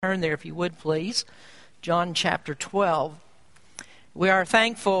Turn there if you would, please. John chapter 12. We are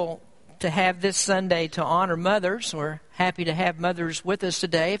thankful to have this Sunday to honor mothers. We're happy to have mothers with us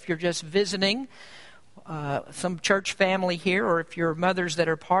today. If you're just visiting some church family here, or if you're mothers that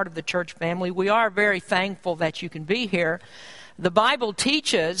are part of the church family, we are very thankful that you can be here. The Bible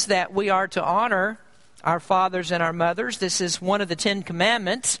teaches that we are to honor our fathers and our mothers. This is one of the 10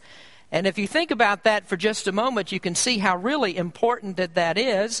 Commandments. And if you think about that for just a moment, you can see how really important that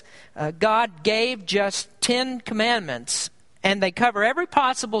is. God gave just 10 commandments, and they cover every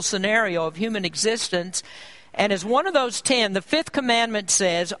possible scenario of human existence. And as one of those 10, the 5th commandment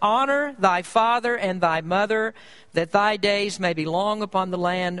says, "Honor thy father and thy mother, that thy days may be long upon the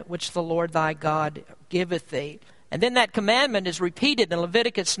land which the Lord thy God giveth thee." And then that commandment is repeated in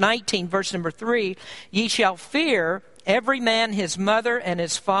Leviticus 19, verse number 3, "Ye shall fear every man his mother and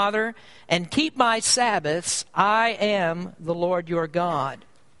his father, and keep my Sabbaths. I am the Lord your God."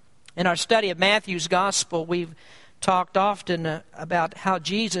 In our study of Matthew's Gospel, we've talked often about how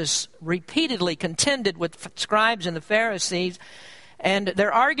Jesus repeatedly contended with scribes and the Pharisees, and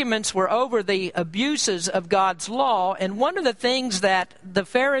their arguments were over the abuses of God's law. And one of the things that the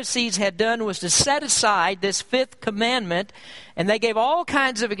Pharisees had done was to set aside this 5th commandment, and they gave all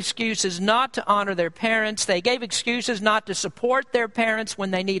kinds of excuses not to honor their parents. They gave excuses not to support their parents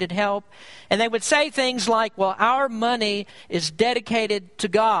when they needed help. And they would say things like, well, our money is dedicated to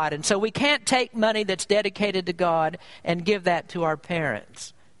God, and so we can't take money that's dedicated to God and give that to our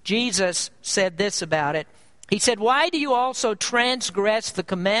parents. Jesus said this about it. He said, "Why do you also transgress the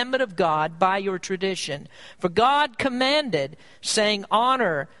commandment of God by your tradition? For God commanded, saying,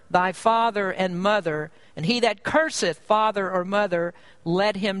 Honor thy father and mother, and he that curseth father or mother,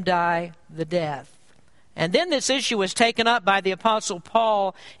 let him die the death." And then this issue was taken up by the Apostle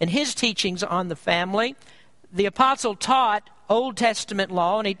Paul in his teachings on the family. The Apostle taught Old Testament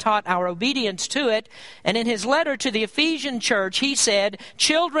law, and he taught our obedience to it. And in his letter to the Ephesian church, he said,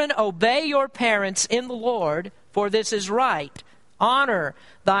 "Children, obey your parents in the Lord, for this is right. Honor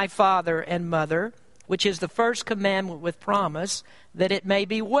thy father and mother, which is the first commandment with promise, that it may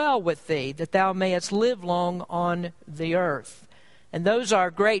be well with thee, that thou mayest live long on the earth." And those are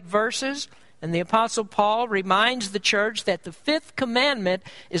great verses. And the Apostle Paul reminds the church that the 5th commandment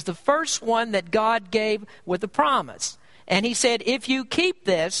is the first one that God gave with a promise. And he said, if you keep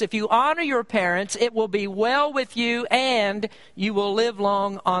this, if you honor your parents, it will be well with you and you will live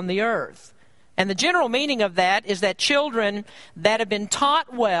long on the earth. And the general meaning of that is that children that have been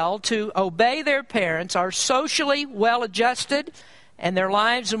taught well to obey their parents are socially well adjusted, and their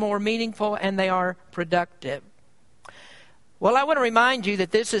lives are more meaningful, and they are productive. Well, I want to remind you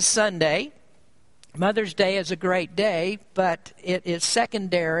that this is Sunday. Mother's Day is a great day, but it is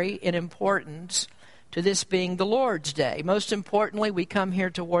secondary in importance to this being the Lord's Day. Most importantly, we come here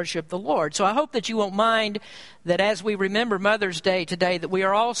to worship the Lord. So I hope that you won't mind that as we remember Mother's Day today, that we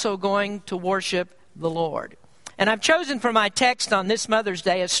are also going to worship the Lord. And I've chosen for my text on this Mother's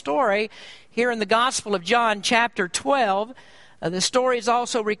Day a story here in the Gospel of John, chapter 12. The story is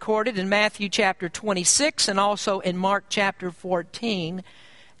also recorded in Matthew chapter 26 and also in Mark chapter 14.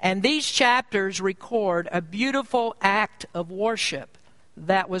 And these chapters record a beautiful act of worship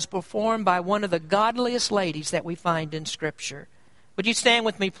that was performed by one of the godliest ladies that we find in Scripture. Would you stand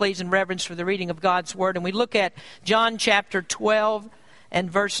with me, please, in reverence for the reading of God's Word? And we look at John chapter 12 and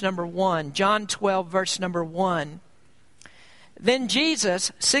verse number 1. John 12, verse number 1. "Then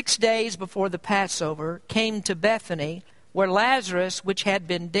Jesus, 6 days before the Passover, came to Bethany, where Lazarus, which had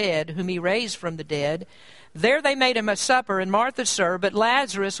been dead, whom he raised from the dead, there they made him a supper, and Martha served, but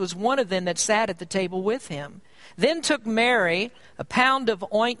Lazarus was one of them that sat at the table with him. Then took Mary a pound of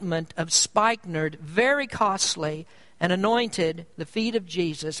ointment of spikenard, very costly, and anointed the feet of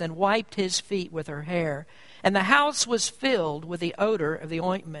Jesus, and wiped his feet with her hair. And the house was filled with the odor of the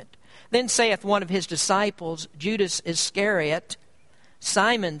ointment. Then saith one of his disciples, Judas Iscariot,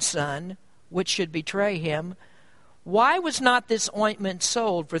 Simon's son, which should betray him, Why was not this ointment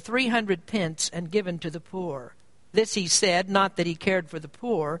sold for 300 pence and given to the poor? This he said, not that he cared for the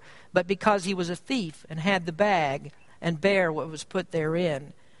poor, but because he was a thief, and had the bag, and bare what was put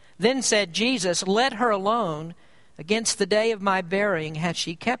therein. Then said Jesus, Let her alone. Against the day of my burying hath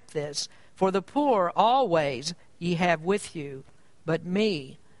she kept this. For the poor always ye have with you, but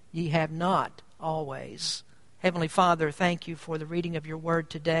me ye have not always." Heavenly Father, thank you for the reading of your word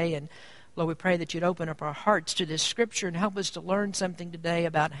today. And Lord, we pray that you'd open up our hearts to this Scripture and help us to learn something today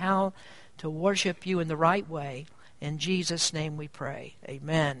about how to worship you in the right way. In Jesus' name we pray.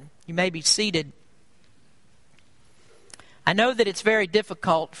 Amen. You may be seated. I know that it's very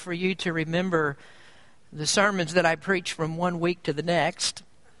difficult for you to remember the sermons that I preach from one week to the next.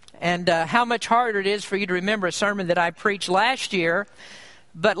 and how much harder it is for you to remember a sermon that I preached last year.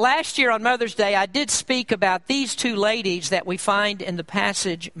 But last year on Mother's Day, I did speak about these two ladies that we find in the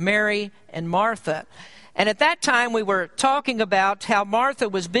passage, Mary and Martha. And at that time, we were talking about how Martha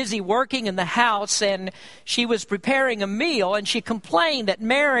was busy working in the house, and she was preparing a meal, and she complained that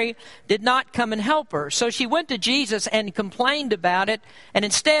Mary did not come and help her. So she went to Jesus and complained about it, and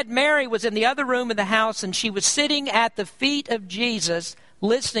instead Mary was in the other room of the house, and she was sitting at the feet of Jesus,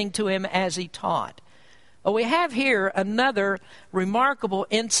 listening to him as he taught. Well, we have here another remarkable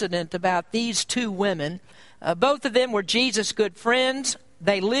incident about these two women. Both of them were Jesus' good friends.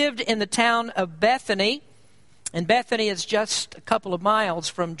 They lived in the town of Bethany, and Bethany is just a couple of miles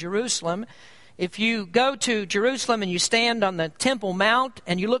from Jerusalem. If you go to Jerusalem and you stand on the Temple Mount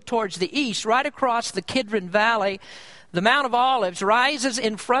and you look towards the east, right across the Kidron Valley, the Mount of Olives rises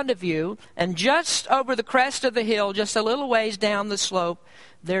in front of you, and just over the crest of the hill, just a little ways down the slope,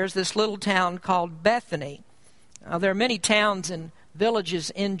 there's this little town called Bethany. Now, there are many towns and villages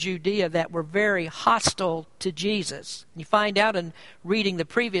in Judea that were very hostile to Jesus. You find out in reading the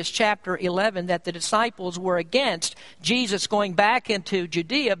previous chapter 11 that the disciples were against Jesus going back into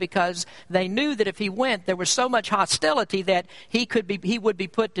Judea because they knew that if he went, there was so much hostility that he would be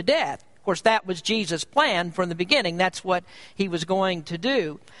put to death. Of course, that was Jesus' plan from the beginning. That's what he was going to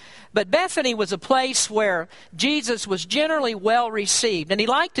do. But Bethany was a place where Jesus was generally well received, and he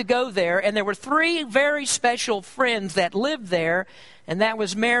liked to go there, and there were three very special friends that lived there, and that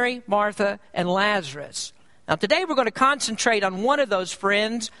was Mary, Martha, and Lazarus. Now, today we're going to concentrate on one of those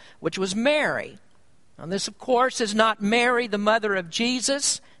friends, which was Mary. Now, this, of course, is not Mary, the mother of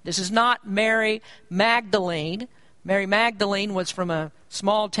Jesus. This is not Mary Magdalene. Mary Magdalene was from a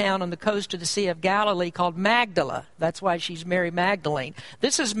small town on the coast of the Sea of Galilee called Magdala. That's why she's Mary Magdalene.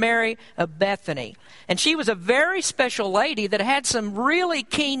 This is Mary of Bethany. And she was a very special lady that had some really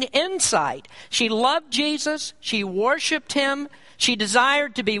keen insight. She loved Jesus. She worshiped him. She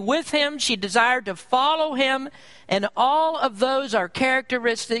desired to be with him. She desired to follow him. And all of those are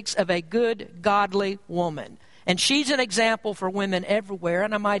characteristics of a good, godly woman. And she's an example for women everywhere,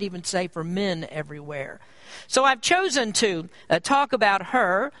 and I might even say for men everywhere. So I've chosen to talk about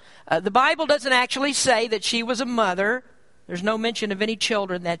her. The Bible doesn't actually say that she was a mother. There's no mention of any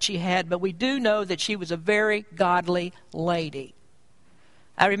children that she had, but we do know that she was a very godly lady.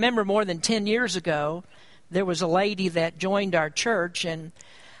 I remember more than 10 years ago, there was a lady that joined our church, and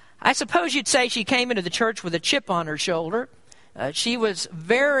I suppose you'd say she came into the church with a chip on her shoulder. She was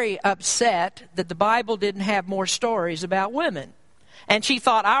very upset that the Bible didn't have more stories about women. And she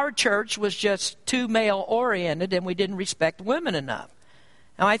thought our church was just too male-oriented and we didn't respect women enough.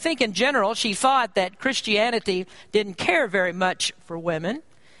 Now, I think in general she thought that Christianity didn't care very much for women.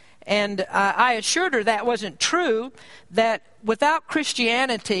 And I assured her that wasn't true, that without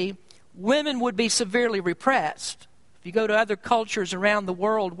Christianity, women would be severely repressed. If you go to other cultures around the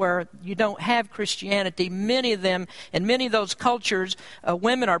world where you don't have Christianity, many of them, in many of those cultures,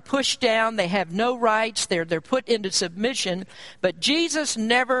 women are pushed down, they have no rights, they're put into submission. But Jesus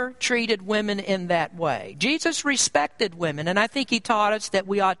never treated women in that way. Jesus respected women, and I think he taught us that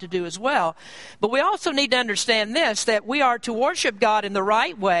we ought to do as well. But we also need to understand this, that we are to worship God in the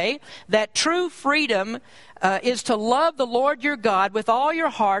right way, that true freedom is to love the Lord your God with all your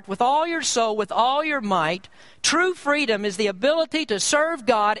heart, with all your soul, with all your might. True freedom is the ability to serve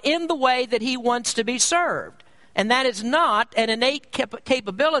God in the way that he wants to be served. And that is not an innate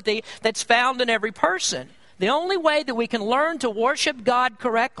capability that's found in every person. The only way that we can learn to worship God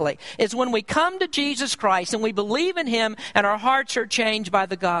correctly is when we come to Jesus Christ and we believe in him and our hearts are changed by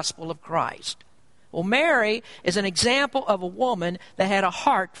the gospel of Christ. Well, Mary is an example of a woman that had a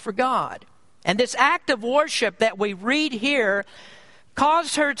heart for God. And this act of worship that we read here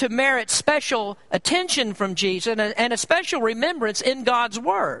caused her to merit special attention from Jesus and a special remembrance in God's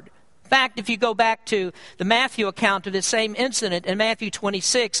Word. In fact, if you go back to the Matthew account of this same incident in Matthew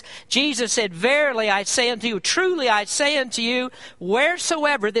 26, Jesus said, "Verily I say unto you, truly I say unto you,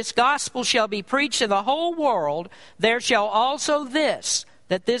 wheresoever this gospel shall be preached in the whole world, there shall also this,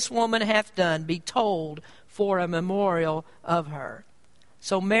 that this woman hath done, be told for a memorial of her."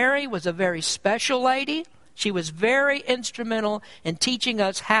 So Mary was a very special lady. She was very instrumental in teaching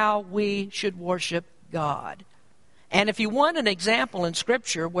us how we should worship God. And if you want an example in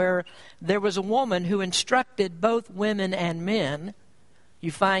Scripture where there was a woman who instructed both women and men,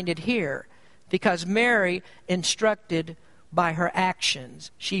 you find it here. Because Mary instructed by her actions.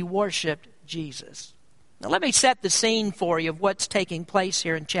 She worshiped Jesus. Now let me set the scene for you of what's taking place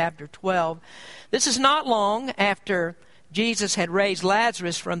here in chapter 12. This is not long after Jesus had raised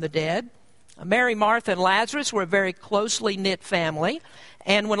Lazarus from the dead. Mary, Martha, and Lazarus were a very closely knit family.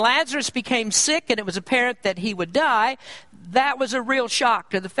 And when Lazarus became sick and it was apparent that he would die, that was a real shock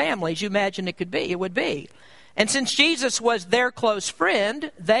to the family, as you imagine it would be. And since Jesus was their close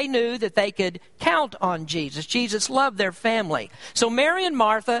friend, they knew that they could count on Jesus. Jesus loved their family. So Mary and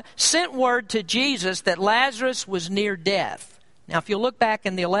Martha sent word to Jesus that Lazarus was near death. Now, if you look back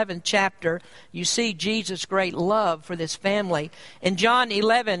in the 11th chapter, you see Jesus' great love for this family. In John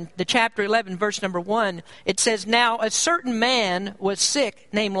 11, the chapter 11, verse number 1, it says, "Now a certain man was sick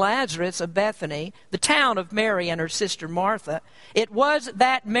named Lazarus of Bethany, the town of Mary and her sister Martha. It was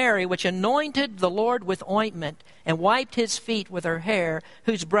that Mary which anointed the Lord with ointment and wiped his feet with her hair,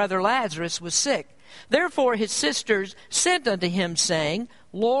 whose brother Lazarus was sick. Therefore his sisters sent unto him, saying,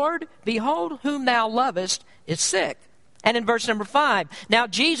 Lord, behold, whom thou lovest is sick." And in verse number 5, now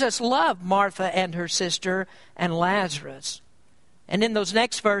Jesus loved Martha and her sister and Lazarus. And in those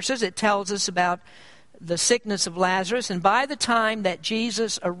next verses, it tells us about the sickness of Lazarus. And by the time that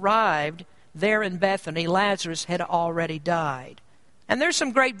Jesus arrived there in Bethany, Lazarus had already died. And there's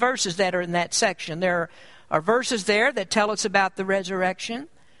some great verses that are in that section. There are verses there that tell us about the resurrection.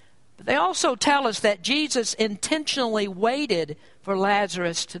 But they also tell us that Jesus intentionally waited for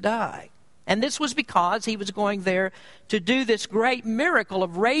Lazarus to die. And this was because he was going there to do this great miracle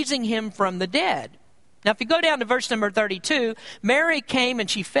of raising him from the dead. Now, if you go down to verse number 32, Mary came and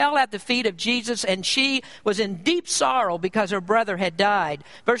she fell at the feet of Jesus, and she was in deep sorrow because her brother had died.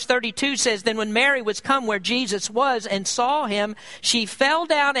 Verse 32 says, "Then when Mary was come where Jesus was and saw him, she fell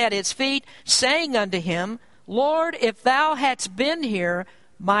down at his feet, saying unto him, Lord, if thou hadst been here,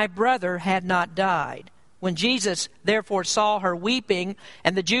 my brother had not died. When Jesus therefore saw her weeping,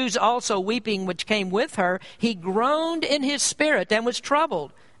 and the Jews also weeping which came with her, he groaned in his spirit and was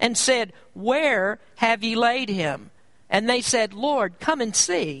troubled, and said, Where have ye laid him? And they said, Lord, come and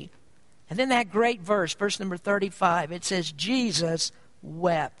see. And then that great verse, verse number 35, it says, Jesus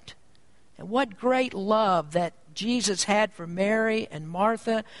wept. And what great love that Jesus had for Mary and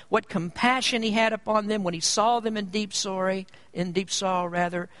Martha, what compassion he had upon them when he saw them in deep sorrow.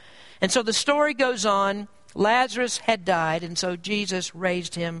 And so the story goes on. Lazarus had died, and so Jesus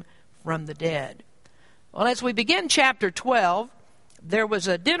raised him from the dead. Well, as we begin chapter 12, there was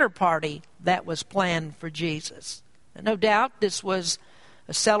a dinner party that was planned for Jesus. And no doubt this was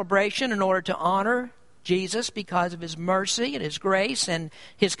a celebration in order to honor Jesus because of his mercy and his grace and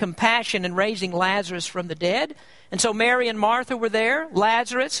his compassion in raising Lazarus from the dead. And so Mary and Martha were there.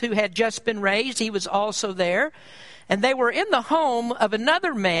 Lazarus, who had just been raised, he was also there. And they were in the home of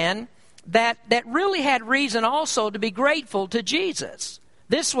another man that really had reason also to be grateful to Jesus.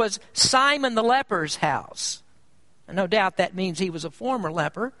 This was Simon the leper's house. And no doubt that means he was a former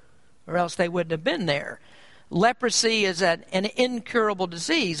leper, or else they wouldn't have been there. Leprosy is an incurable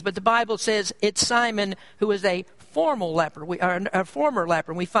disease, but the Bible says it's Simon who is a former leper.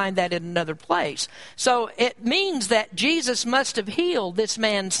 And we find that in another place. So it means that Jesus must have healed this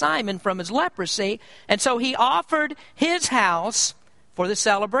man Simon from his leprosy, and so he offered his house for the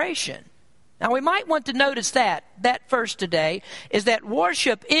celebration. Now we might want to notice that first today is that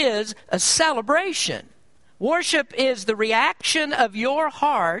worship is a celebration. Worship is the reaction of your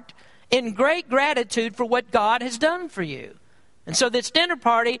heart in great gratitude for what God has done for you. And so this dinner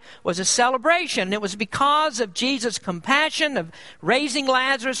party was a celebration. It was because of Jesus' compassion of raising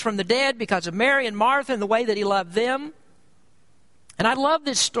Lazarus from the dead, because of Mary and Martha and the way that he loved them. And I love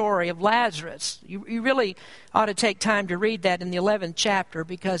this story of Lazarus. You really ought to take time to read that in the 11th chapter,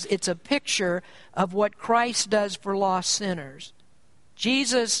 because it's a picture of what Christ does for lost sinners.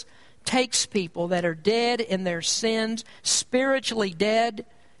 Jesus takes people that are dead in their sins, spiritually dead,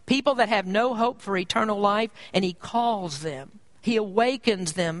 people that have no hope for eternal life, and he calls them. He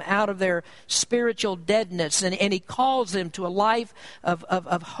awakens them out of their spiritual deadness, and he calls them to a life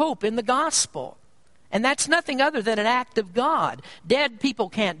of hope in the gospel. And that's nothing other than an act of God. Dead people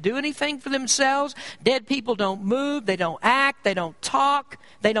can't do anything for themselves. Dead people don't move, they don't act, they don't talk,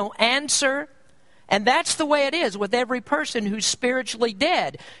 they don't answer. And that's the way it is with every person who's spiritually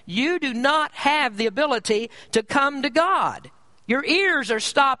dead. You do not have the ability to come to God. Your ears are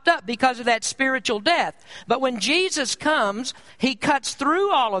stopped up because of that spiritual death. But when Jesus comes, he cuts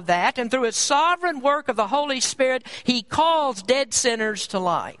through all of that, and through his sovereign work of the Holy Spirit, he calls dead sinners to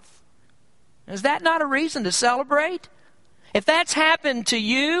life. Is that not a reason to celebrate? If that's happened to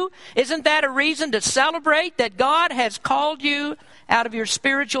you, isn't that a reason to celebrate that God has called you out of your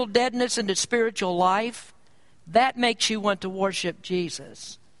spiritual deadness into spiritual life? That makes you want to worship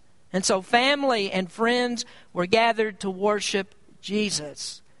Jesus. And so family and friends were gathered to worship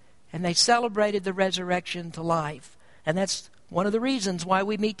Jesus. And they celebrated the resurrection to life. And that's one of the reasons why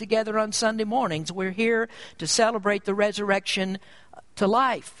we meet together on Sunday mornings. We're here to celebrate the resurrection to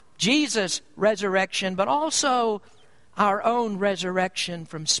life. Jesus' resurrection, but also our own resurrection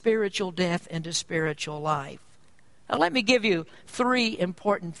from spiritual death into spiritual life. Now, let me give you 3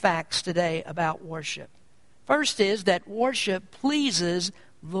 important facts today about worship. First is that worship pleases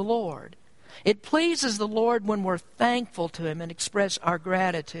the Lord. It pleases the Lord when we're thankful to Him and express our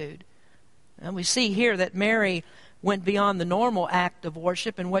gratitude. And we see here that Mary went beyond the normal act of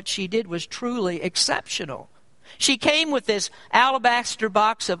worship, and what she did was truly exceptional. She came with this alabaster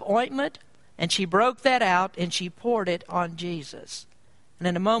box of ointment, and she broke that out, and she poured it on Jesus. And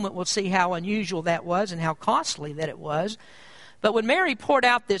in a moment, we'll see how unusual that was and how costly that it was. But when Mary poured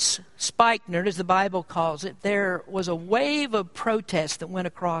out this spikenard, as the Bible calls it, there was a wave of protest that went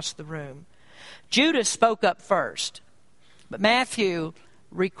across the room. Judas spoke up first, but Matthew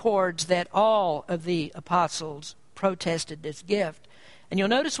records that all of the apostles protested this gift. And you'll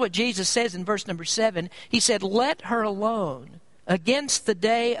notice what Jesus says in verse number 7. He said, "Let her alone. Against the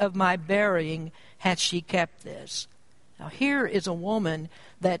day of my burying hath she kept this." Now here is a woman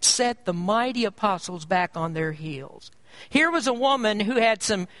that set the mighty apostles back on their heels. Here was a woman who had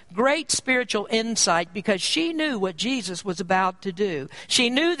some great spiritual insight because she knew what Jesus was about to do. She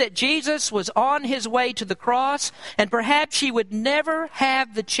knew that Jesus was on his way to the cross, and perhaps she would never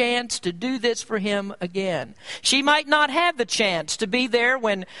have the chance to do this for him again. She might not have the chance to be there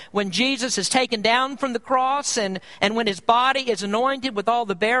when Jesus is taken down from the cross and when his body is anointed with all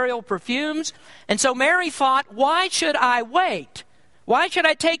the burial perfumes. And so Mary thought, why should I wait? Why should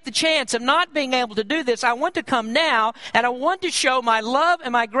I take the chance of not being able to do this? I want to come now, and I want to show my love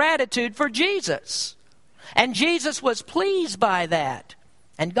and my gratitude for Jesus. And Jesus was pleased by that.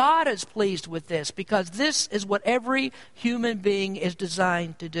 And God is pleased with this because this is what every human being is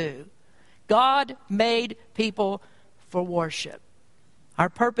designed to do. God made people for worship. Our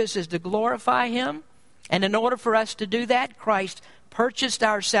purpose is to glorify Him. And in order for us to do that, Christ purchased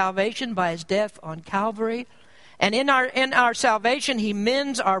our salvation by His death on Calvary. And in our salvation, He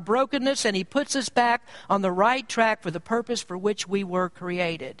mends our brokenness and He puts us back on the right track for the purpose for which we were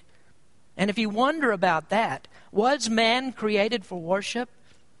created. And if you wonder about that, was man created for worship?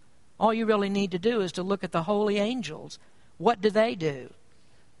 All you really need to do is to look at the holy angels. What do?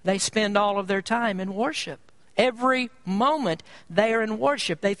 They spend all of their time in worship. Every moment they are in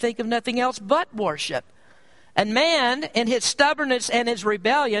worship. They think of nothing else but worship. And man, in his stubbornness and his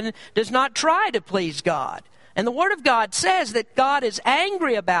rebellion, does not try to please God. And the Word of God says that God is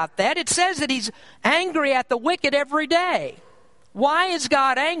angry about that. It says that He's angry at the wicked every day. Why is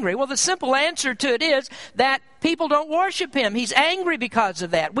God angry? Well, the simple answer to it is that people don't worship Him. He's angry because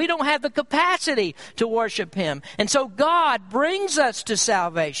of that. We don't have the capacity to worship Him. And so God brings us to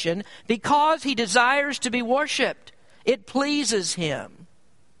salvation because He desires to be worshiped. It pleases Him.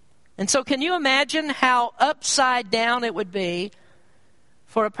 And so can you imagine how upside down it would be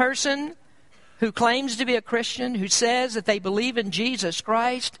for a person who claims to be a Christian, who says that they believe in Jesus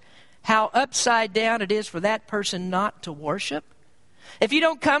Christ, how upside down it is for that person not to worship? If you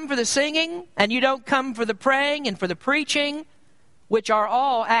don't come for the singing, and you don't come for the praying and for the preaching, which are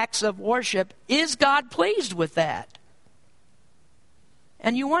all acts of worship, is God pleased with that?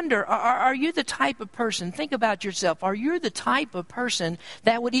 And you wonder, are you the type of person, think about yourself, are you the type of person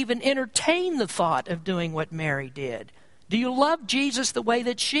that would even entertain the thought of doing what Mary did? Do you love Jesus the way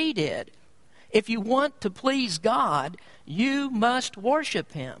that she did? If you want to please God, you must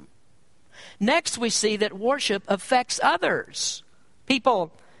worship Him. Next, we see that worship affects others.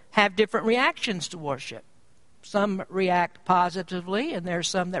 People have different reactions to worship. Some react positively, and there are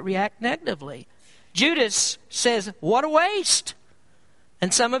some that react negatively. Judas says, "What a waste."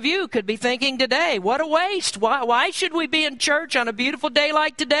 And some of you could be thinking today, what a waste. Why should we be in church on a beautiful day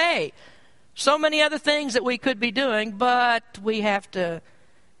like today? So many other things that we could be doing, but we have to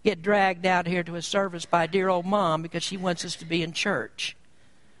get dragged out here to a service by dear old Mom because she wants us to be in church.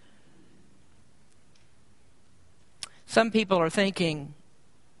 Some people are thinking,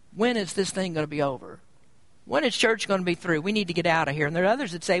 when is this thing going to be over? When is church going to be through? We need to get out of here. And there are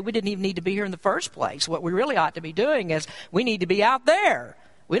others that say we didn't even need to be here in the first place. What we really ought to be doing is we need to be out there.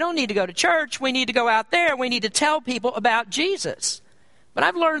 We don't need to go to church. We need to go out there. We need to tell people about Jesus. But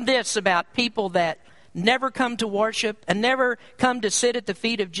I've learned this about people that never come to worship and never come to sit at the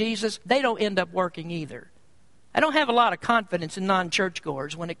feet of Jesus. They don't end up working either. I don't have a lot of confidence in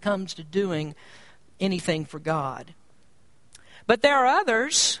non-churchgoers when it comes to doing anything for God. But there are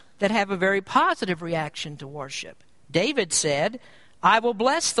others that have a very positive reaction to worship. David said, "I will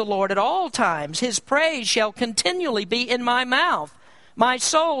bless the Lord at all times. His praise shall continually be in my mouth. My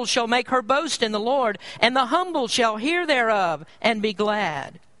soul shall make her boast in the Lord, and the humble shall hear thereof and be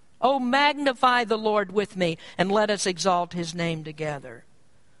glad." Oh, magnify the Lord with me, and let us exalt his name together.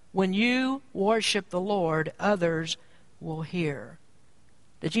 When you worship the Lord, others will hear.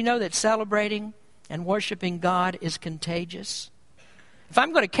 Did you know that celebrating and worshiping God is contagious? If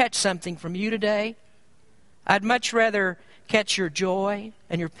I'm going to catch something from you today, I'd much rather catch your joy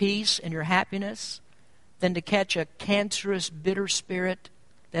and your peace and your happiness than to catch a cancerous, bitter spirit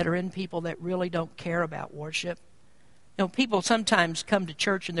that are in people that really don't care about worship. You know, people sometimes come to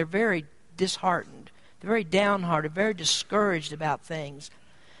church and they're very disheartened. They're very downhearted, very discouraged about things.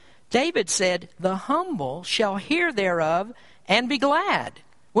 David said, the humble shall hear thereof and be glad.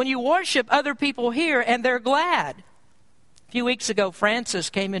 When you worship, other people hear and they're glad. A few weeks ago, Frances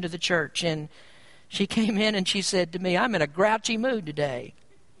came into the church, and she came in and she said to me, I'm in a grouchy mood today.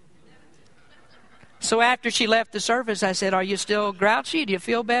 So after she left the service, I said, are you still grouchy? Do you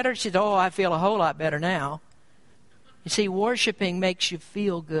feel better? She said, oh, I feel a whole lot better now. You see, worshiping makes you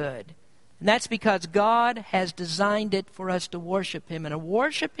feel good. And that's because God has designed it for us to worship him. And a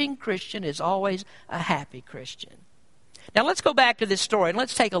worshiping Christian is always a happy Christian. Now let's go back to this story and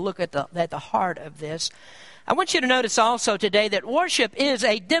let's take a look at the heart of this. I want you to notice also today that worship is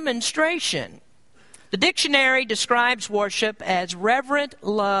a demonstration. The dictionary describes worship as reverent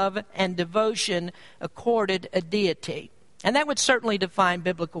love and devotion accorded a deity. And that would certainly define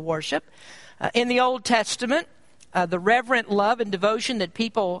biblical worship. In the Old Testament, the reverent love and devotion that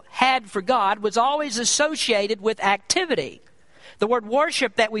people had for God was always associated with activity. The word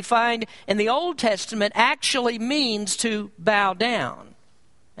worship that we find in the Old Testament actually means to bow down.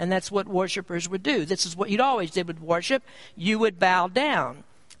 And that's what worshipers would do. This is what you'd always did with worship. You would bow down.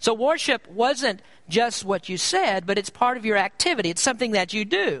 So worship wasn't just what you said, but it's part of your activity. It's something that you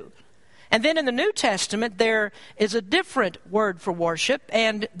do. And then in the New Testament, there is a different word for worship,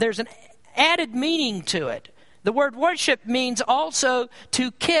 and there's an added meaning to it. The word worship means also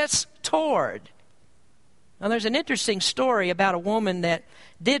to kiss toward. Now, there's an interesting story about a woman that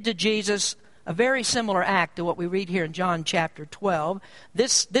did to Jesus a very similar act to what we read here in John chapter 12.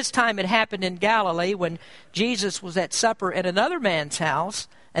 This time it happened in Galilee when Jesus was at supper at another man's house,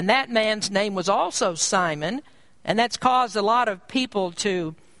 and that man's name was also Simon, and that's caused a lot of people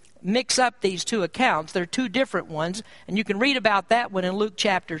to mix up these two accounts. They're two different ones, and you can read about that one in Luke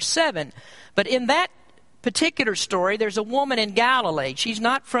chapter 7. But in that particular story, there's a woman in Galilee. She's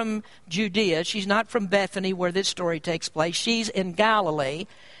not from Judea. She's not from Bethany where this story takes place. She's in Galilee.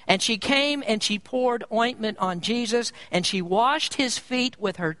 And she came and she poured ointment on Jesus, and she washed his feet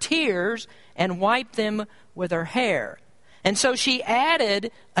with her tears and wiped them with her hair. And so she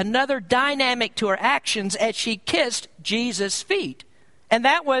added another dynamic to her actions as she kissed Jesus' feet. And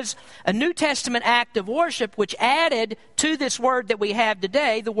that was a New Testament act of worship which added to this word that we have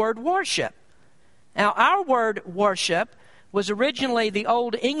today, the word worship. Now, our word worship was originally the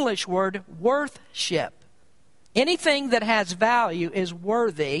Old English word worthship. Anything that has value is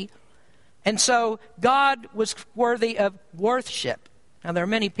worthy, and so God was worthy of worship. Now, there are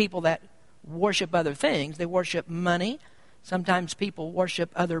many people that worship other things. They worship money. Sometimes people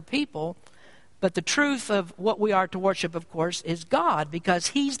worship other people. But the truth of what we are to worship, of course, is God, because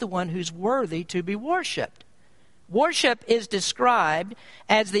he's the one who's worthy to be worshiped. Worship is described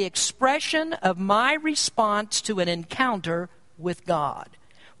as the expression of my response to an encounter with God.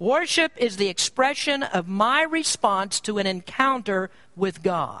 Worship is the expression of my response to an encounter with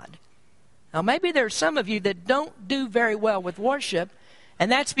God. Now, maybe there's some of you that don't do very well with worship,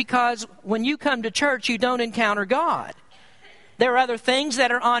 and that's because when you come to church, you don't encounter God. There are other things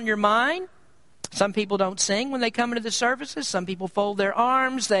that are on your mind. Some people don't sing when they come into the services. Some people fold their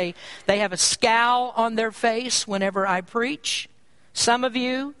arms. They have a scowl on their face whenever I preach. Some of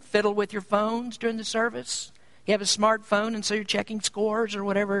you fiddle with your phones during the service. You have a smartphone, and so you're checking scores or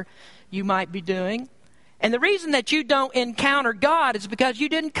whatever you might be doing. And the reason that you don't encounter God is because you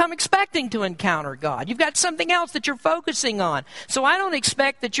didn't come expecting to encounter God. You've got something else that you're focusing on. So I don't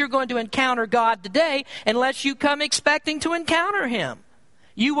expect that you're going to encounter God today unless you come expecting to encounter him.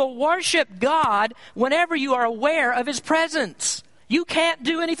 You will worship God whenever you are aware of his presence. You can't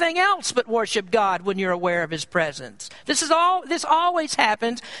do anything else but worship God when you're aware of his presence. This always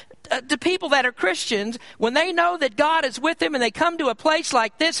happens to people that are Christians when they know that God is with them and they come to a place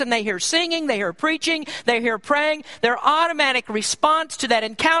like this and they hear singing, they hear preaching, they hear praying. Their automatic response to that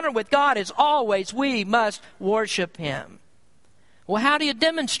encounter with God is always, we must worship him. Well, how do you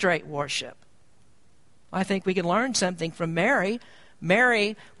demonstrate worship? I think we can learn something from Mary.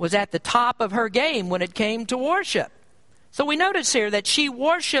 Mary was at the top of her game when it came to worship. So we notice here that she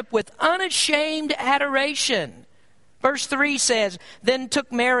worshiped with unashamed adoration. Verse 3 says, then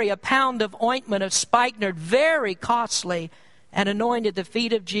took Mary a pound of ointment of spikenard, very costly, and anointed the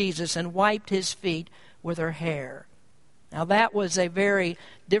feet of Jesus and wiped his feet with her hair. Now that was a very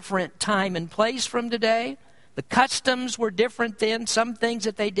different time and place from today. The customs were different then. Some things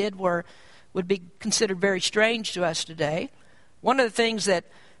that they did would be considered very strange to us today. One of the things that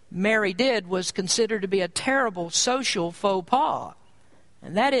Mary did was considered to be a terrible social faux pas.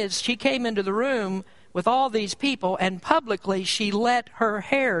 And that is, she came into the room with all these people and publicly she let her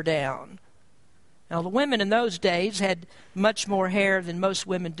hair down. Now the women in those days had much more hair than most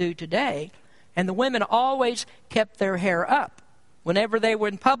women do today. And the women always kept their hair up. Whenever they were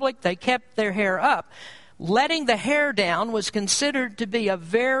in public, they kept their hair up. Letting the hair down was considered to be a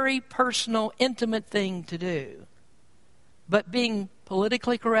very personal, intimate thing to do. But being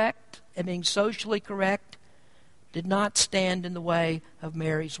politically correct and being socially correct did not stand in the way of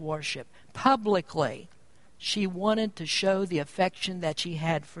Mary's worship. Publicly, she wanted to show the affection that she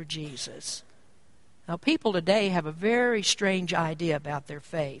had for Jesus. Now, people today have a very strange idea about their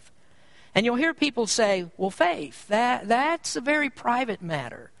faith. And you'll hear people say, well, faith, that's a very private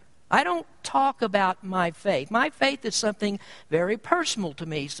matter. I don't talk about my faith. My faith is something very personal to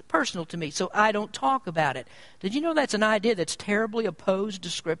me, so I don't talk about it. Did you know that's an idea that's terribly opposed to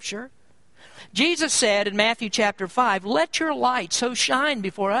Scripture? Jesus said in Matthew chapter 5, let your light so shine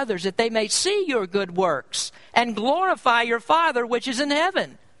before others that they may see your good works and glorify your Father which is in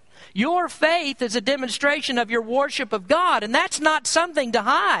heaven. Your faith is a demonstration of your worship of God, and that's not something to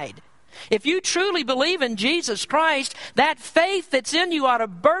hide. If you truly believe in Jesus Christ, that faith that's in you ought to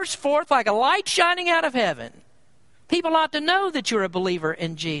burst forth like a light shining out of heaven. People ought to know that you're a believer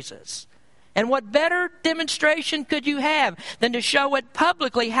in Jesus. And what better demonstration could you have than to show it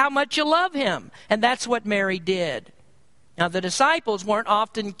publicly how much you love him? And that's what Mary did. Now, the disciples weren't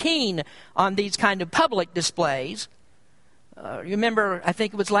often keen on these kind of public displays. Remember, I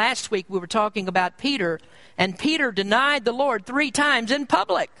think it was last week we were talking about Peter, and Peter denied the Lord 3 times in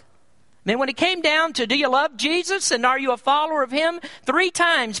public. I mean, when it came down to, do you love Jesus and are you a follower of him? 3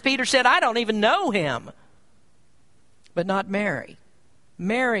 times Peter said, I don't even know him. But not Mary.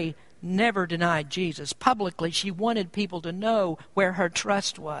 Mary never denied Jesus. Publicly, she wanted people to know where her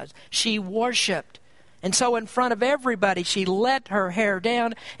trust was. She worshiped. And so in front of everybody, she let her hair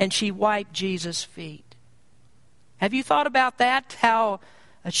down and she wiped Jesus' feet. Have you thought about that? How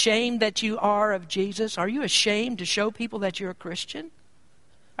ashamed that you are of Jesus? Are you ashamed to show people that you're a Christian?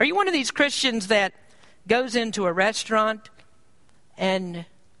 Are you one of these Christians that goes into a restaurant and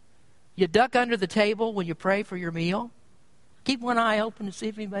you duck under the table when you pray for your meal? Keep one eye open to see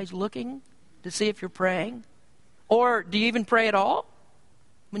if anybody's looking, to see if you're praying? Or do you even pray at all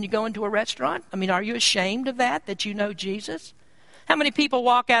when you go into a restaurant? I mean, are you ashamed of that you know Jesus? How many people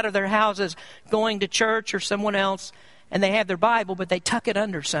walk out of their houses going to church or someone else and they have their Bible, but they tuck it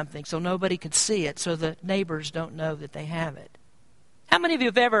under something so nobody can see it, so the neighbors don't know that they have it? How many of you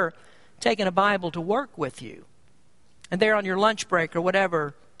have ever taken a Bible to work with you? And there on your lunch break or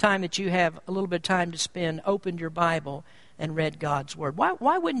whatever time that you have a little bit of time to spend, opened your Bible and read God's Word?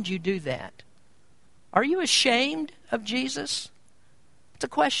 Why wouldn't you do that? Are you ashamed of Jesus? It's a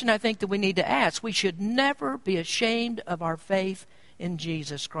question I think that we need to ask. We should never be ashamed of our faith in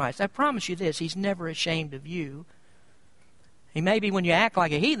Jesus Christ. I promise you this, he's never ashamed of you. He may be when you act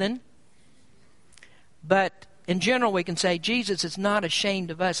like a heathen, but in general, we can say Jesus is not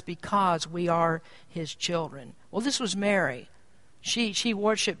ashamed of us because we are his children. Well, this was Mary. She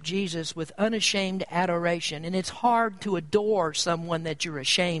worshiped Jesus with unashamed adoration, and it's hard to adore someone that you're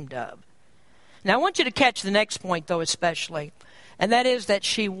ashamed of. Now, I want you to catch the next point, though, especially, and that is that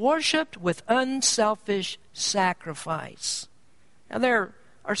she worshiped with unselfish sacrifice. Now, there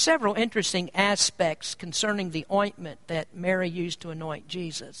are several interesting aspects concerning the ointment that Mary used to anoint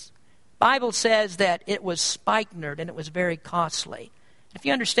Jesus. Bible says that it was spikenard and it was very costly. If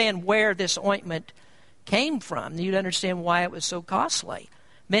you understand where this ointment came from, you'd understand why it was so costly.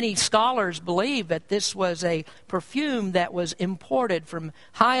 Many scholars believe that this was a perfume that was imported from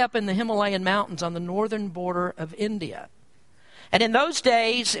high up in the Himalayan mountains on the northern border of India. And in those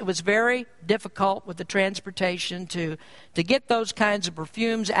days, it was very difficult with the transportation to get those kinds of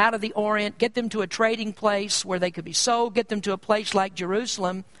perfumes out of the Orient, get them to a trading place where they could be sold, get them to a place like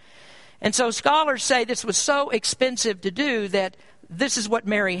Jerusalem. And so scholars say this was so expensive to do that this is what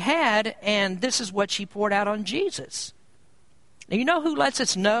Mary had, and this is what she poured out on Jesus. Now, you know who lets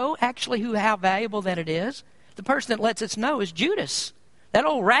us know actually how valuable that it is? The person that lets us know is Judas. That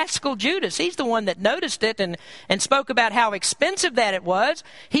old rascal Judas. He's the one that noticed it and spoke about how expensive that it was.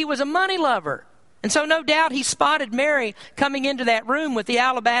 He was a money lover. And so no doubt he spotted Mary coming into that room with the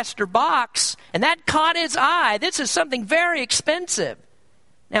alabaster box, and that caught his eye. This is something very expensive.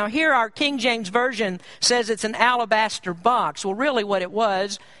 Now here our King James Version says it's an alabaster box. Well, really what it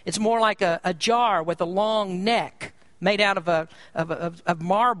was, it's more like a jar with a long neck made out of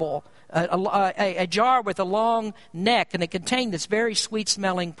marble, a jar with a long neck, and it contained this very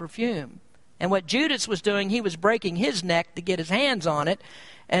sweet-smelling perfume. And what Judas was doing, he was breaking his neck to get his hands on it.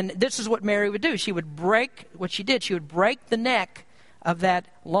 And this is what Mary would do. She would break the neck of that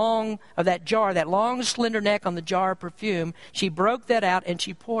jar, that long, slender neck on the jar of perfume. She broke that out and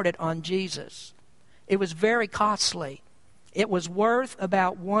she poured it on Jesus. It was very costly. It was worth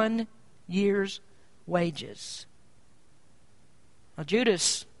about 1 year's wages. Now,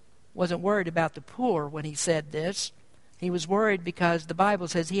 Judas wasn't worried about the poor when he said this. He was worried because the Bible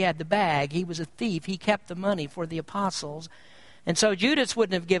says he had the bag. He was a thief. He kept the money for the apostles. And so Judas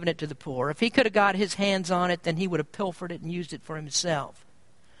wouldn't have given it to the poor. If he could have got his hands on it, then he would have pilfered it and used it for himself.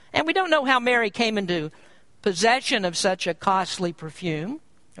 And we don't know how Mary came into possession of such a costly perfume.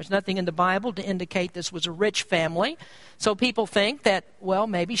 There's nothing in the Bible to indicate this was a rich family. So people think that, well,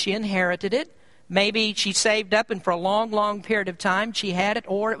 maybe she inherited it. Maybe she saved up and for a long, long period of time she had it,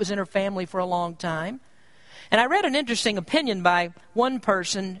 or it was in her family for a long time. And I read an interesting opinion by one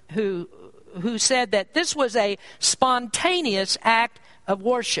person who said that this was a spontaneous act of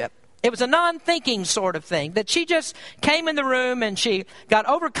worship. It was a non-thinking sort of thing, that she just came in the room and she got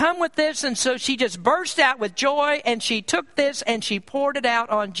overcome with this, and so she just burst out with joy, and she took this and she poured it out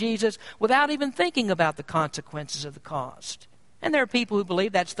on Jesus without even thinking about the consequences of the cost. And there are people who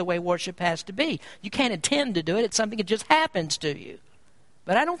believe that's the way worship has to be. You can't intend to do it. It's something that just happens to you.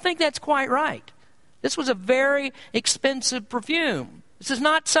 But I don't think that's quite right. This was a very expensive perfume. This is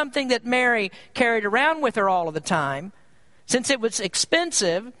not something that Mary carried around with her all of the time. Since it was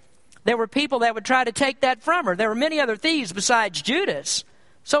expensive, there were people that would try to take that from her. There were many other thieves besides Judas.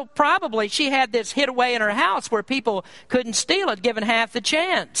 So probably she had this hid away in her house where people couldn't steal it, given half the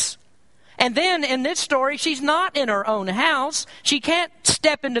chance. And then in this story, she's not in her own house. She can't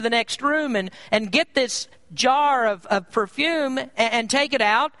step into the next room and get this jar of perfume and take it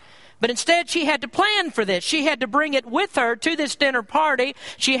out. But instead, she had to plan for this. She had to bring it with her to this dinner party.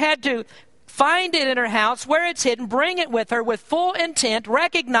 She had to find it in her house where it's hidden, bring it with her with full intent,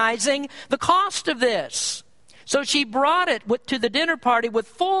 recognizing the cost of this. So she brought it to the dinner party with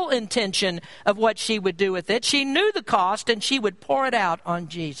full intention of what she would do with it. She knew the cost, and she would pour it out on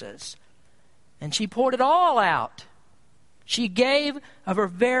Jesus. And she poured it all out. She gave of her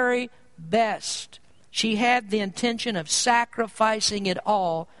very best. She had the intention of sacrificing it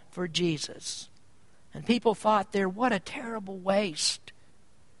all for Jesus. And people thought there, what a terrible waste.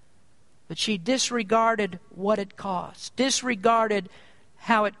 But she disregarded what it cost, disregarded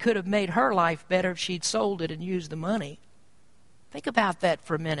how it could have made her life better if she'd sold it and used the money. Think about that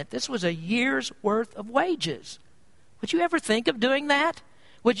for a minute. This was a year's worth of wages. Would you ever think of doing that?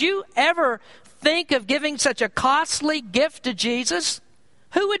 Would you ever think of giving such a costly gift to Jesus?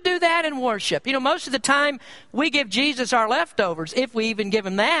 Who would do that in worship? You know, most of the time we give Jesus our leftovers, if we even give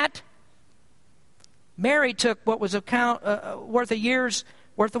him that. Mary took what was worth a year's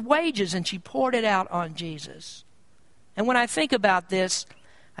worth of wages, and she poured it out on Jesus. And when I think about this,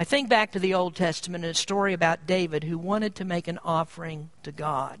 I think back to the Old Testament and a story about David who wanted to make an offering to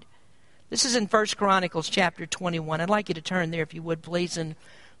God. This is in 1 Chronicles chapter 21. I'd like you to turn there if you would, please, and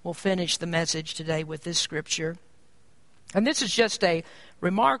we'll finish the message today with this scripture. And this is just a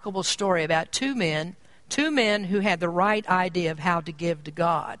remarkable story about two men who had the right idea of how to give to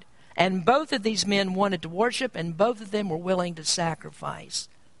God. And both of these men wanted to worship, and both of them were willing to sacrifice.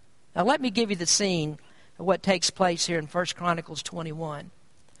 Now let me give you the scene of what takes place here in 1 Chronicles 21.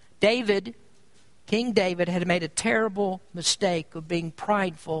 King David had made a terrible mistake of being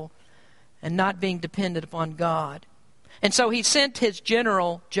prideful and not being dependent upon God. And so he sent his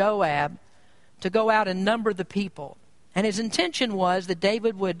general Joab to go out and number the people. And his intention was that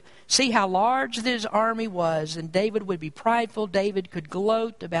David would see how large his army was, and David would be prideful. David could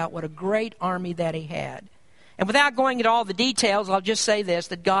gloat about what a great army that he had. And without going into all the details, I'll just say this,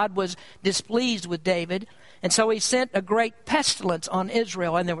 that God was displeased with David. And so he sent a great pestilence on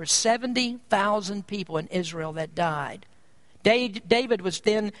Israel, and there were 70,000 people in Israel that died. David was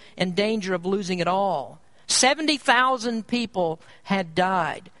then in danger of losing it all. 70,000 people had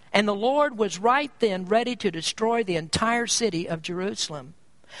died. And the Lord was right then ready to destroy the entire city of Jerusalem.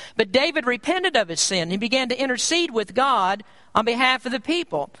 But David repented of his sin. He began to intercede with God on behalf of the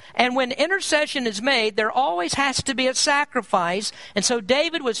people. And when intercession is made, there always has to be a sacrifice. And so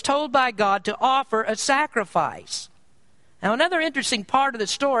David was told by God to offer a sacrifice. Now, another interesting part of the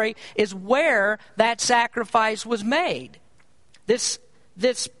story is where that sacrifice was made. This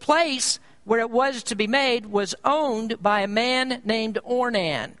place where it was to be made was owned by a man named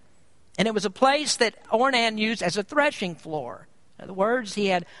Ornan. And it was a place that Ornan used as a threshing floor. In other words, he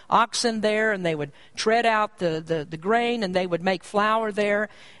had oxen there, and they would tread out the grain, and they would make flour there.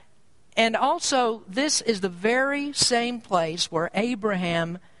 And also, this is the very same place where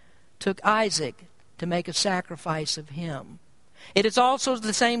Abraham took Isaac to make a sacrifice of him. It is also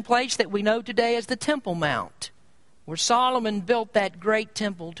the same place that we know today as the Temple Mount, where Solomon built that great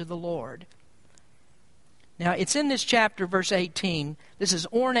temple to the Lord. Now, it's in this chapter, verse 18. This is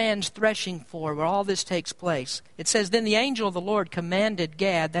Ornan's threshing floor where all this takes place. It says, Then the angel of the Lord commanded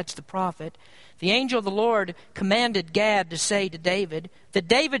Gad, that's the prophet, the angel of the Lord commanded Gad to say to David that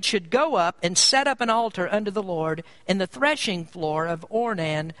David should go up and set up an altar unto the Lord in the threshing floor of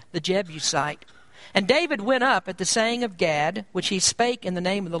Ornan the Jebusite. And David went up at the saying of Gad, which he spake in the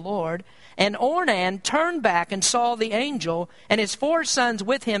name of the Lord. And Ornan turned back and saw the angel, and his 4 sons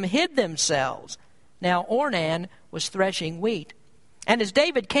with him hid themselves. Now Ornan was threshing wheat. And as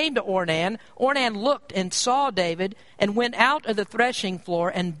David came to Ornan, Ornan looked and saw David, and went out of the threshing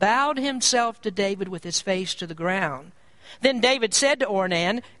floor, and bowed himself to David with his face to the ground. Then David said to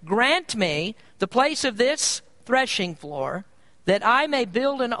Ornan, Grant me the place of this threshing floor, that I may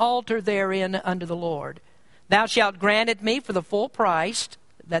build an altar therein unto the Lord. Thou shalt grant it me for the full price,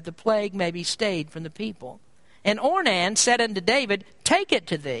 that the plague may be stayed from the people. And Ornan said unto David, Take it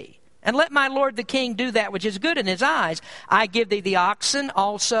to thee, and let my lord the king do that which is good in his eyes. I give thee the oxen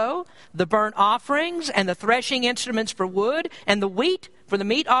also, the burnt offerings, and the threshing instruments for wood, and the wheat for the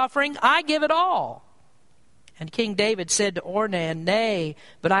meat offering. I give it all. And King David said to Ornan, Nay,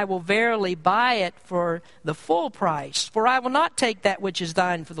 but I will verily buy it for the full price. For I will not take that which is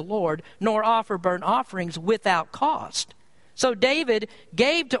thine for the Lord, nor offer burnt offerings without cost. So David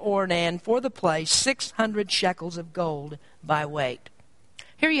gave to Ornan for the place 600 shekels of gold by weight.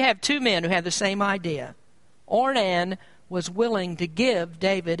 Here you have 2 men who have the same idea. Ornan was willing to give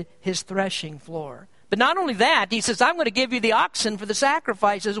David his threshing floor. But not only that, he says, I'm going to give you the oxen for the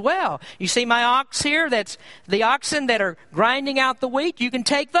sacrifice as well. You see my ox here? That's the oxen that are grinding out the wheat. You can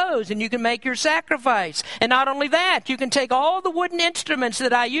take those and you can make your sacrifice. And not only that, you can take all the wooden instruments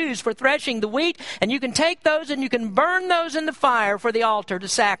that I use for threshing the wheat, and you can take those and you can burn those in the fire for the altar to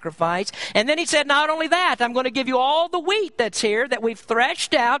sacrifice. And then he said, not only that, I'm going to give you all the wheat that's here that we've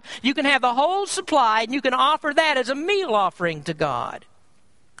threshed out. You can have the whole supply, and you can offer that as a meal offering to God.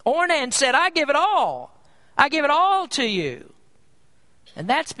 Ornan said, I give it all. I give it all to you. And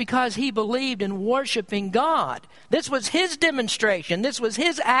that's because he believed in worshiping God. This was his demonstration. This was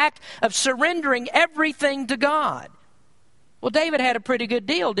his act of surrendering everything to God. Well, David had a pretty good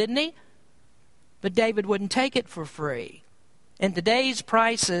deal, didn't he? But David wouldn't take it for free. In today's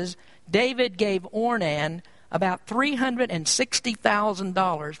prices, David gave Ornan about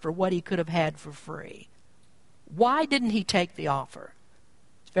 $360,000 for what he could have had for free. Why didn't he take the offer?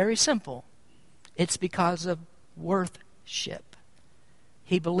 Very simple. It's because of worship.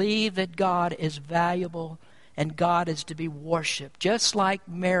 He believed that God is valuable and God is to be worshipped. Just like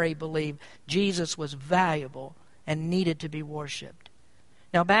Mary believed Jesus was valuable and needed to be worshipped.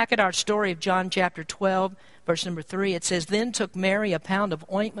 Now back at our story of John chapter 12, verse number 3, it says, Then took Mary a pound of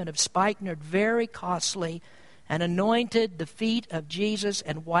ointment of spikenard, very costly, and anointed the feet of Jesus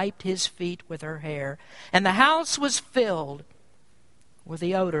and wiped his feet with her hair. And the house was filled with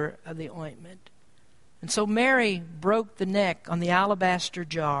the odor of the ointment. And so Mary broke the neck on the alabaster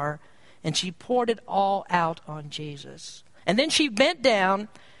jar, and she poured it all out on Jesus. And then she bent down,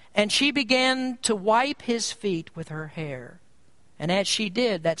 and she began to wipe his feet with her hair. And as she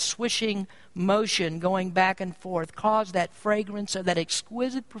did, that swishing motion going back and forth caused that fragrance of that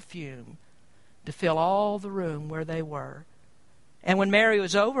exquisite perfume to fill all the room where they were. And when Mary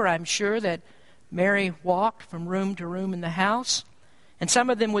was over, I'm sure that Mary walked from room to room in the house, and some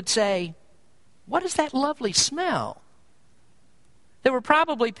of them would say, What is that lovely smell? There were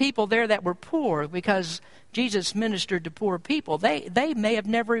probably people there that were poor because Jesus ministered to poor people. They may have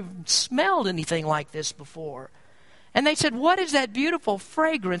never even smelled anything like this before. And they said, What is that beautiful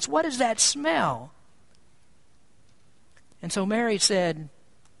fragrance? What is that smell? And so Mary said,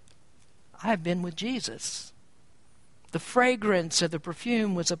 I've been with Jesus. The fragrance of the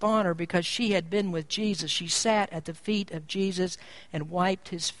perfume was upon her because she had been with Jesus. She sat at the feet of Jesus and wiped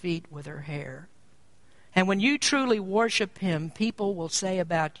his feet with her hair. And when you truly worship him, people will say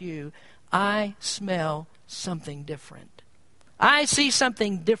about you, I smell something different. I see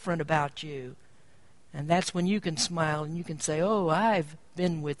something different about you. And that's when you can smile and you can say, Oh, I've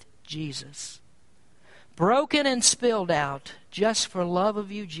been with Jesus. Broken and spilled out just for love of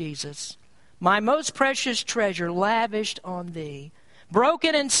you, Jesus. My most precious treasure lavished on thee.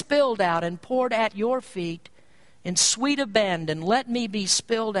 broken and spilled out and poured at your feet in sweet abandon. Let me be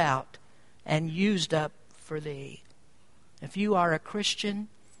spilled out and used up for thee. If you are a Christian,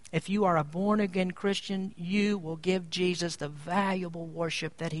 if you are a born-again Christian, you will give Jesus the valuable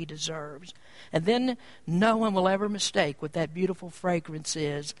worship that he deserves. And then no one will ever mistake what that beautiful fragrance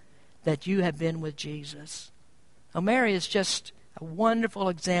is, that you have been with Jesus. Now, Mary is just a wonderful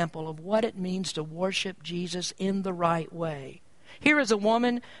example of what it means to worship Jesus in the right way. Here is a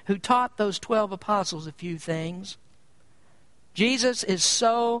woman who taught those 12 apostles a few things. Jesus is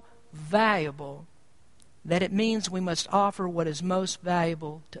so valuable that it means we must offer what is most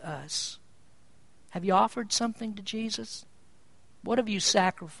valuable to us. Have you offered something to Jesus? What have you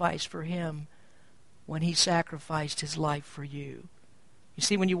sacrificed for him when he sacrificed his life for you? You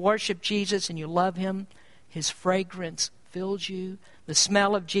see, when you worship Jesus and you love him, his fragrance fills you. The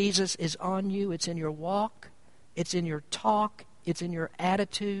smell of Jesus is on you. It's in your walk. It's in your talk. It's in your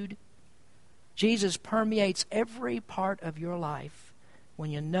attitude. Jesus permeates every part of your life when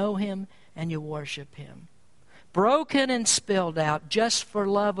you know him and you worship him. Broken and spilled out just for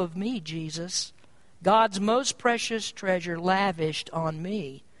love of me, Jesus. God's most precious treasure lavished on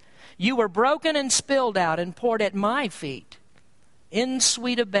me. You were broken and spilled out and poured at my feet. In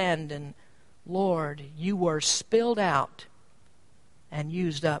sweet abandon, Lord, you were spilled out and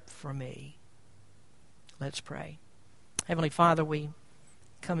used up for me. Let's pray. Heavenly Father, we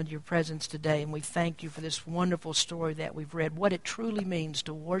come into your presence today and we thank you for this wonderful story that we've read, what it truly means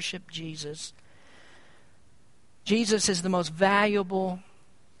to worship Jesus. Jesus is the most valuable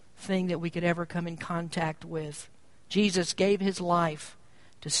thing that we could ever come in contact with. Jesus gave his life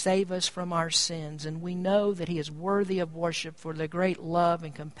to save us from our sins, and we know that he is worthy of worship for the great love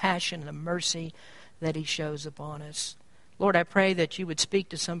and compassion and the mercy that he shows upon us. Lord, I pray that you would speak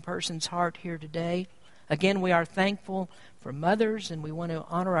to some person's heart here today. Again, we are thankful for mothers, and we want to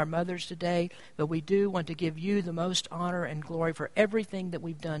honor our mothers today, but we do want to give you the most honor and glory for everything that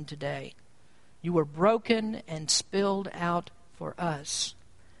we've done today. You were broken and spilled out for us.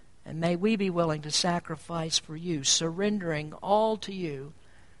 And may we be willing to sacrifice for you, surrendering all to you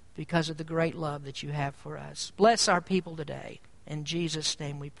because of the great love that you have for us. Bless our people today. In Jesus'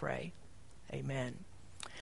 name we pray. Amen.